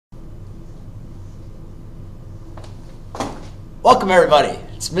Welcome everybody,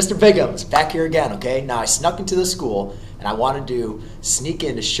 it's Mr. Bigums back here again, okay? Now I snuck into the school and I wanted to sneak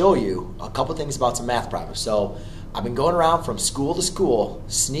in to show you a couple things about some math problems. So I've been going around from school to school,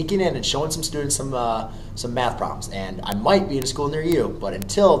 sneaking in and showing some students some math problems. And I might be in a school near you, but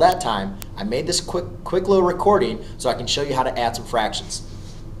until that time, I made this quick little recording so I can show you how to add some fractions.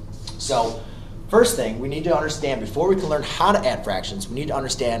 So first thing we need to understand, before we can learn how to add fractions, we need to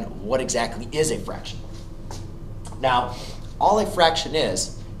understand what exactly is a fraction. Now, all a fraction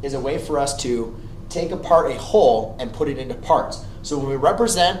is a way for us to take apart a whole and put it into parts. So when we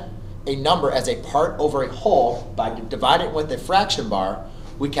represent a number as a part over a whole by dividing it with a fraction bar,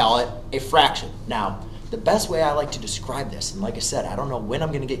 we call it a fraction. Now, the best way I like to describe this, and like I said, I don't know when I'm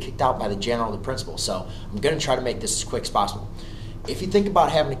going to get kicked out by the general or the principal, so I'm going to try to make this as quick as possible. If you think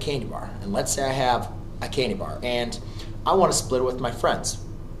about having a candy bar, and let's say I have a candy bar, and I want to split it with my friends.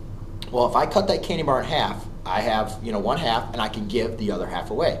 Well, if I cut that candy bar in half, I have, one half, and I can give the other half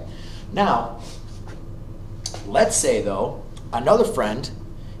away. Now, let's say though, another friend,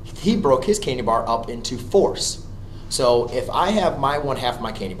 he broke his candy bar up into fourths. So if I have my one half of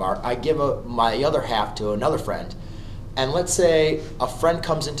my candy bar, I give my other half to another friend, and let's say a friend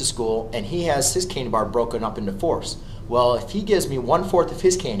comes into school and he has his candy bar broken up into fourths. Well, if he gives me 1/4 of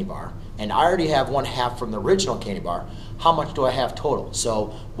his candy bar, and I already have one half from the original candy bar, how much do I have total?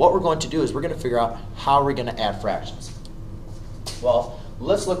 So what we're going to do is we're going to figure out how we're going to add fractions. Well,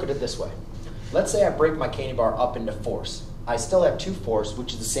 let's look at it this way. Let's say I break my candy bar up into fourths. I still have 2/4,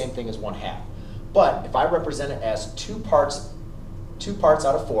 which is the same thing as 1/2. But if I represent it as two parts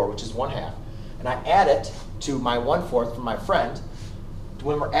out of 4, which is 1/2, and I add it to my 1/4 from my friend,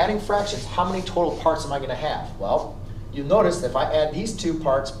 when we're adding fractions, how many total parts am I going to have? Well, you'll notice if I add these 2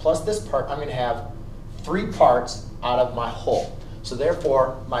 parts plus this part, I'm going to have 3 parts out of my whole. So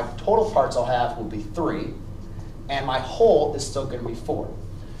therefore, my total parts I'll have will be 3, and my whole is still going to be 4.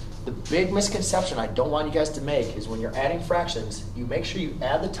 The big misconception I don't want you guys to make is when you're adding fractions, you make sure you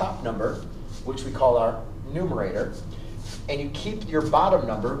add the top number, which we call our numerator, and you keep your bottom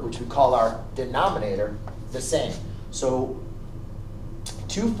number, which we call our denominator, the same. So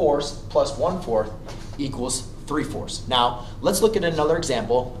 2/4 plus 1/4 equals 3/4. Now, let's look at another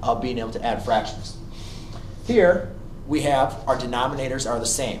example of being able to add fractions. Here, we have our denominators are the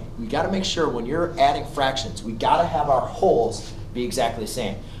same. We got to make sure when you're adding fractions, we got to have our wholes be exactly the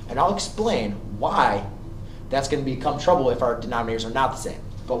same. And I'll explain why that's going to become trouble if our denominators are not the same.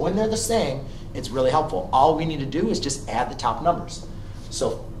 But when they're the same, it's really helpful. All we need to do is just add the top numbers.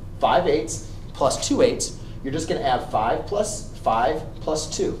 So 5/8 plus 2/8, you're just going to add 5 plus 5 plus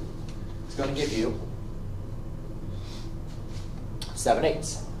 2. It's going to give you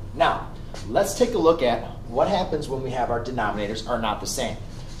 7/8. Now, let's take a look at what happens when we have our denominators are not the same.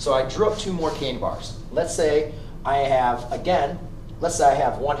 So I drew up 2 more candy bars. Let's say I have, again, let's say I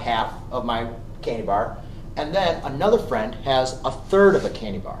have 1/2 of my candy bar, and then another friend has 1/3 of a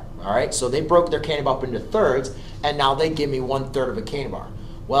candy bar. All right, so they broke their candy bar up into thirds, and now they give me 1/3 of a candy bar.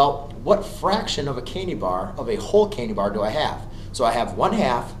 Well, what fraction of a candy bar, of a whole candy bar, do I have? So I have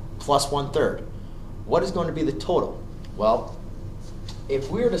 1/2 plus 1/3. What is going to be the total? Well,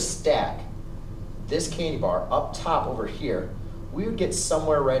 if we were to stack this candy bar up top over here, we would get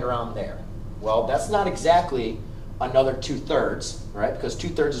somewhere right around there. Well, that's not exactly another 2/3, right? Because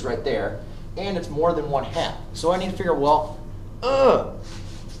 2/3 is right there, and it's more than 1/2. So I need to figure, well,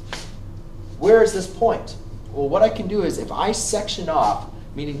 where is this point? Well, what I can do is if I section off,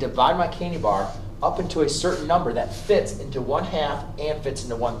 meaning divide my candy bar up into a certain number that fits into 1/2 and fits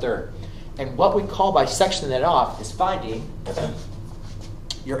into 1/3. And what we call by sectioning that off is finding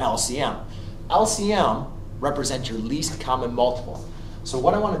your LCM. LCM represents your least common multiple. So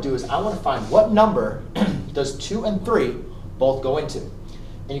what I want to do is I want to find what number does 2 and 3 both go into.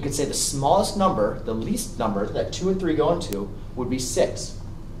 And you could say the smallest number, the least number that 2 and 3 go into would be 6.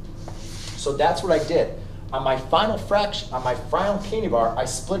 So that's what I did. On my final fraction, on my final candy bar, I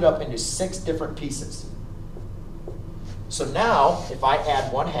split it up into 6 different pieces. So now, if I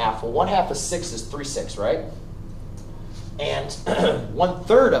add 1/2, well, 1/2 of 6 is 3/6, right? And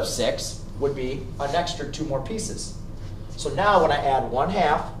 1/3 of 6 would be an extra 2 more pieces. So now when I add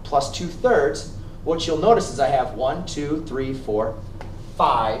 1/2 plus 2/3, what you'll notice is I have 1, 2, 3, 4,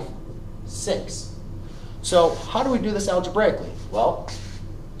 5, 6. So how do we do this algebraically? Well,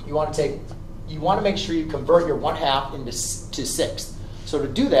 you want to make sure you convert your 1/2 to 6. So to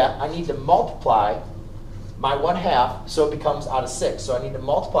do that, I need to multiply my 1/2 so it becomes out of 6. So I need to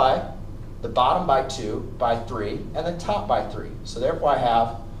multiply the bottom by 2 by 3 and the top by 3. So therefore I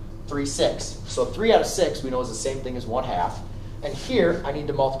have 3/6. So 3 out of 6 we know is the same thing as 1/2. And here I need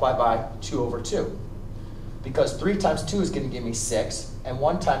to multiply by 2/2. because 3 times 2 is going to give me 6, and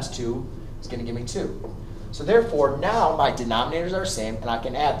 1 times 2 is going to give me 2. So therefore, now my denominators are the same, and I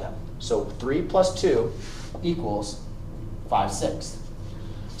can add them. So 3 plus 2 equals 5/6.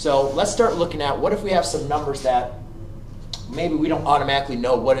 So let's start looking at what if we have some numbers that maybe we don't automatically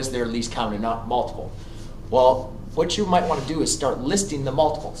know what is their least common multiple. Well, what you might want to do is start listing the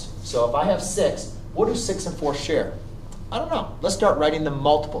multiples. So if I have 6, what do 6 and 4 share? I don't know. Let's start writing the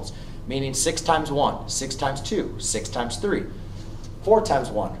multiples, meaning 6 times 1, 6 times 2, 6 times 3, 4 times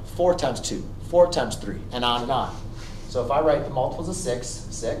 1, 4 times 2, 4 times 3, and on and on. So if I write the multiples of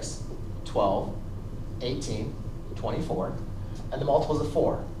 6, 12, 18, 24, and the multiples of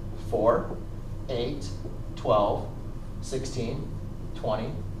 4, 8, 12, 16, 20,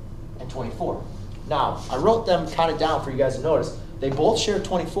 and 24. Now, I wrote them kind of down for you guys to notice. They both share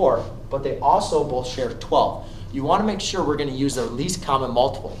 24, but they also both share 12. You want to make sure we're going to use their least common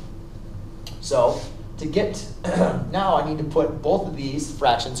multiple. So, to get, now I need to put both of these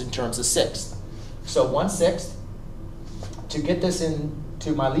fractions in terms of sixths. So 1/6, to get this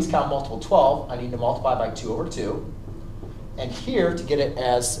into my least common multiple 12, I need to multiply by 2 over 2. And here, to get it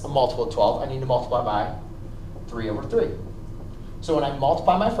as a multiple of 12, I need to multiply by 3 over 3. So when I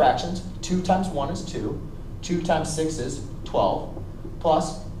multiply my fractions, 2 times 1 is 2, 2 times 6 is 12,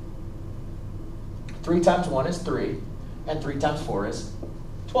 plus 3 times 1 is 3, and 3 times 4 is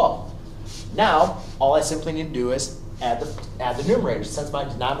 12. Now, all I simply need to do is add the numerators. Since my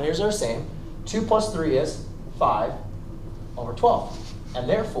denominators are the same, 2 plus 3 is 5 over 12. And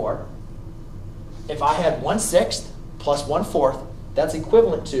therefore, if I had 1/6 plus 1/4, that's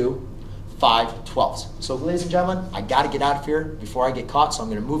equivalent to 5/12. So ladies and gentlemen, I got to get out of here before I get caught, so I'm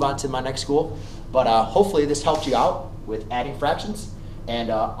going to move on to my next school. But hopefully this helped you out with adding fractions, and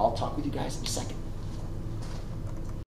I'll talk with you guys in a second.